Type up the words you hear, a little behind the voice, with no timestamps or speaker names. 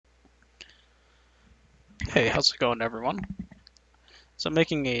Hey, how's it going, everyone? So I'm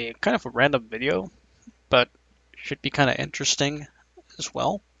making a kind of a random video, but should be kind of interesting as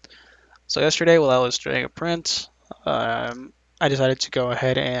well. So yesterday, while I was doing a print, I decided to go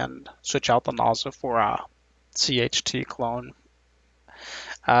ahead and switch out the nozzle for a CHT clone.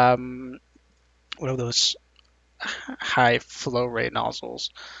 Um, one of those high flow rate nozzles.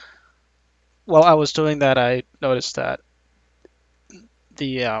 While I was doing that, I noticed that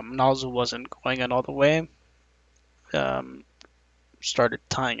the nozzle wasn't going in all the way. Um, Started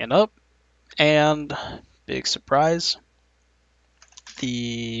tying it up, and big surprise,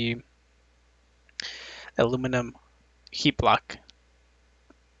 the aluminum heat block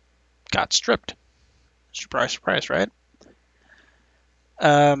got stripped. Surprise, surprise, right?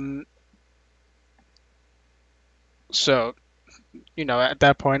 Um, so, at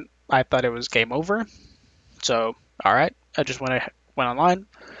that point, I thought it was game over. So, all right, I just went online,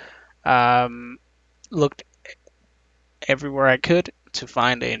 um, looked everywhere I could to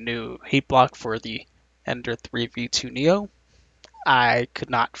find a new heat block for the Ender 3 V2 Neo. I could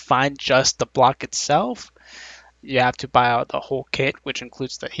not find just the block itself. You have to buy out the whole kit, which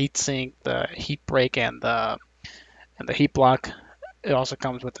includes the heatsink, the heat break, and the heat block. It also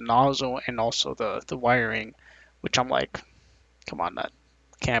comes with the nozzle and also the wiring, which I'm like, come on, that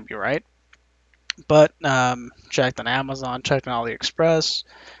can't be right. But checked on Amazon, checked on AliExpress,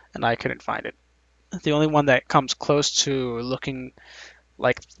 and I couldn't find it. The only one that comes close to looking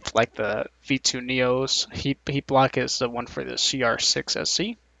like the V2 Neo's heat block is the one for the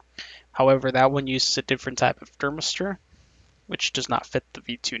CR6SC. However, that one uses a different type of thermistor, which does not fit the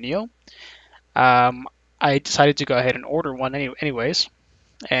V2 Neo. I decided to go ahead and order one anyways,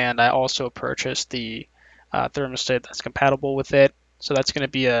 and I also purchased the thermostat that's compatible with it. So that's going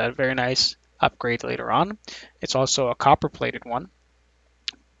to be a very nice upgrade later on. It's also a copper plated one,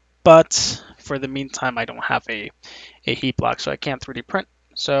 but for the meantime, I don't have a heat block, so I can't 3D print.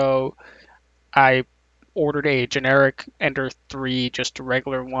 So I ordered a generic Ender 3, just a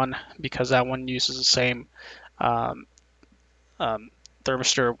regular one, because that one uses the same um, um,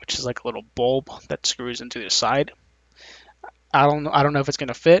 thermistor, which is like a little bulb that screws into the side. I don't know if it's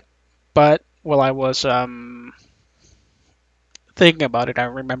gonna fit, but while I was thinking about it, I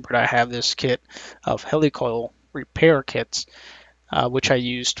remembered I have this kit of helicoil repair kits, which are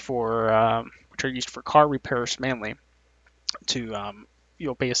used for car repairs mainly. To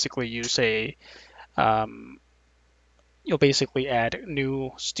You'll basically use a um, you'll basically add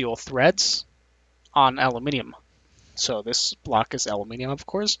new steel threads on aluminium. So this block is aluminium, of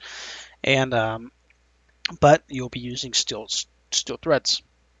course, and but you'll be using steel threads,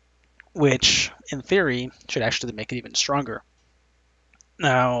 which in theory should actually make it even stronger.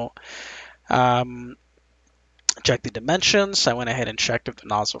 Now, um, check the dimensions. I went ahead and checked if the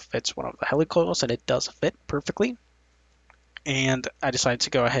nozzle fits one of the helicoils, and it does fit perfectly. And I decided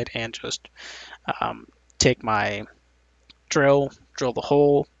to go ahead and just um, take my drill the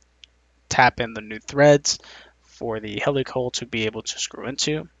hole, tap in the new threads for the helicoil to be able to screw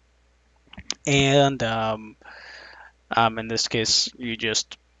into. And in this case, you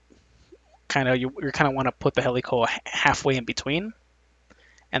just you kind of want to put the helicoil halfway in between,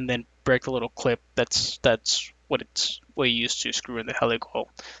 and then break the little clip. That's what you use to screw in the helicoil.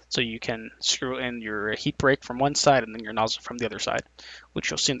 So you can screw in your heat break from one side and then your nozzle from the other side, which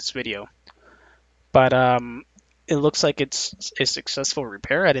you'll see in this video. But it looks like it's a successful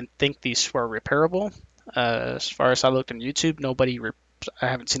repair. I didn't think these were repairable. As far as I looked on YouTube, I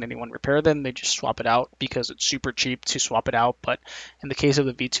haven't seen anyone repair them. They just swap it out because it's super cheap to swap it out. But in the case of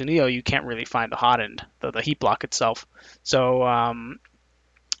the V2 Neo, you can't really find the hot end, the heat block itself. So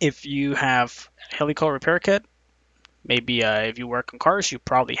if you have a helical repair kit, maybe if you work on cars, you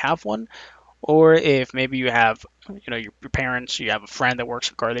probably have one. Or if maybe you have, your parents, you have a friend that works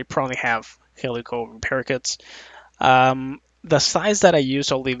on car, they probably have helical repair kits. The size that I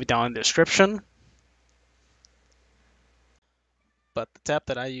use, I'll leave it down in the description. But the tap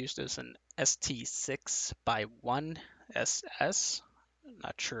that I used is an ST6 by 1 SS.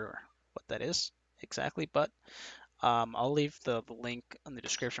 Not sure what that is exactly, but I'll leave the link in the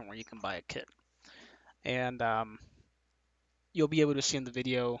description where you can buy a kit. And you'll be able to see in the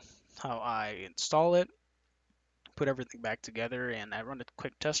video how I install it, put everything back together, and I run a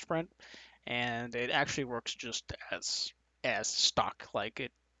quick test print, and it actually works just as stock. I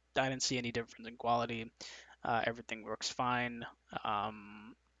didn't see any difference in quality. Everything works fine.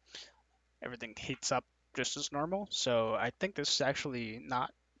 Um, Everything heats up just as normal. So I think this is actually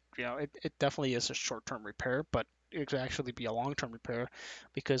not, it definitely is a short-term repair, but it could actually be a long-term repair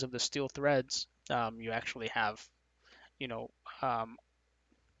because of the steel threads. You actually have, you know, um,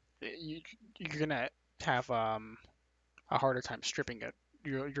 you, you're gonna have a harder time stripping it.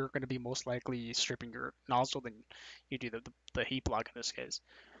 You're going to be most likely stripping your nozzle than you do the heat block in this case.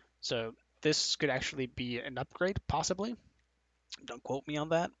 So this could actually be an upgrade, possibly. Don't quote me on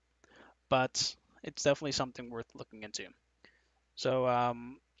that, but it's definitely something worth looking into. So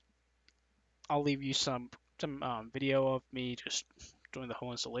I'll leave you some video of me just doing the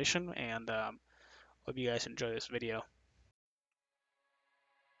whole installation, and hope you guys enjoy this video.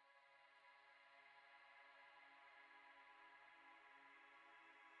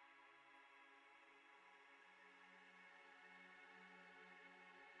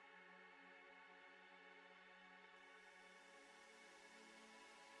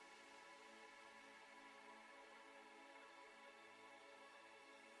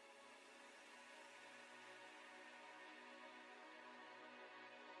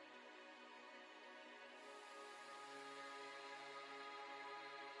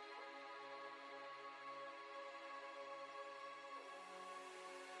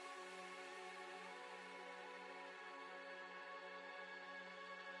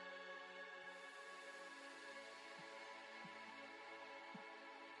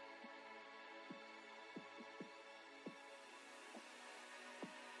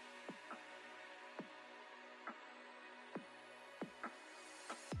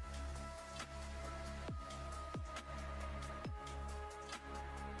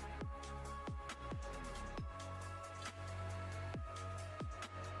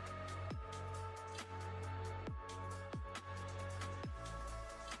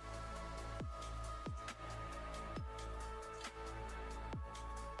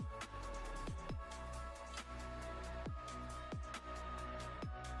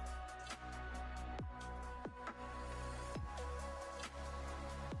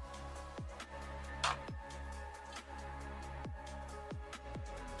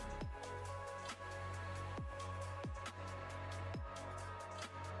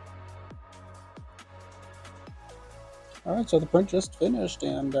 Alright, so the print just finished,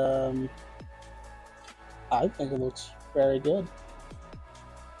 and I think it looks very good.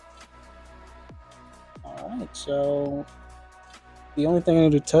 Alright, so the only thing I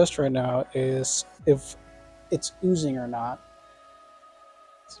need to test right now is if it's oozing or not.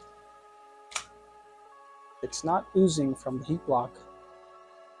 If it's not oozing from the heat block,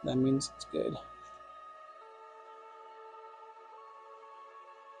 that means it's good.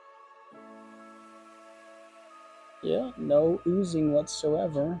 Yeah, no oozing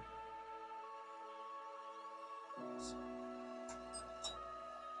whatsoever.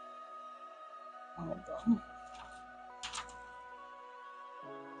 Hold on.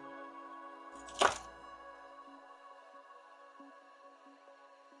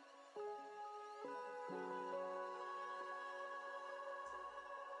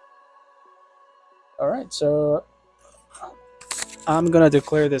 Alright, so I'm gonna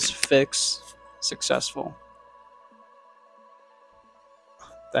declare this fix successful.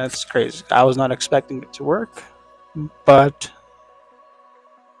 That's crazy. I was not expecting it to work, but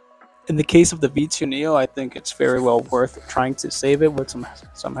in the case of the V2 Neo, I think it's very well worth trying to save it with some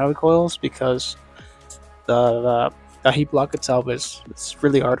helicoils, because the heat block itself it's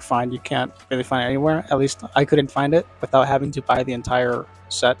really hard to find. You can't really find it anywhere. At least I couldn't find it without having to buy the entire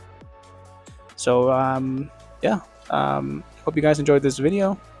set. So yeah, hope you guys enjoyed this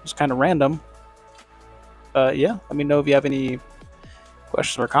video. It's kind of random, but yeah, let me know if you have any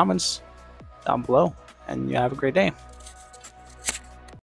questions or comments down below, and you have a great day.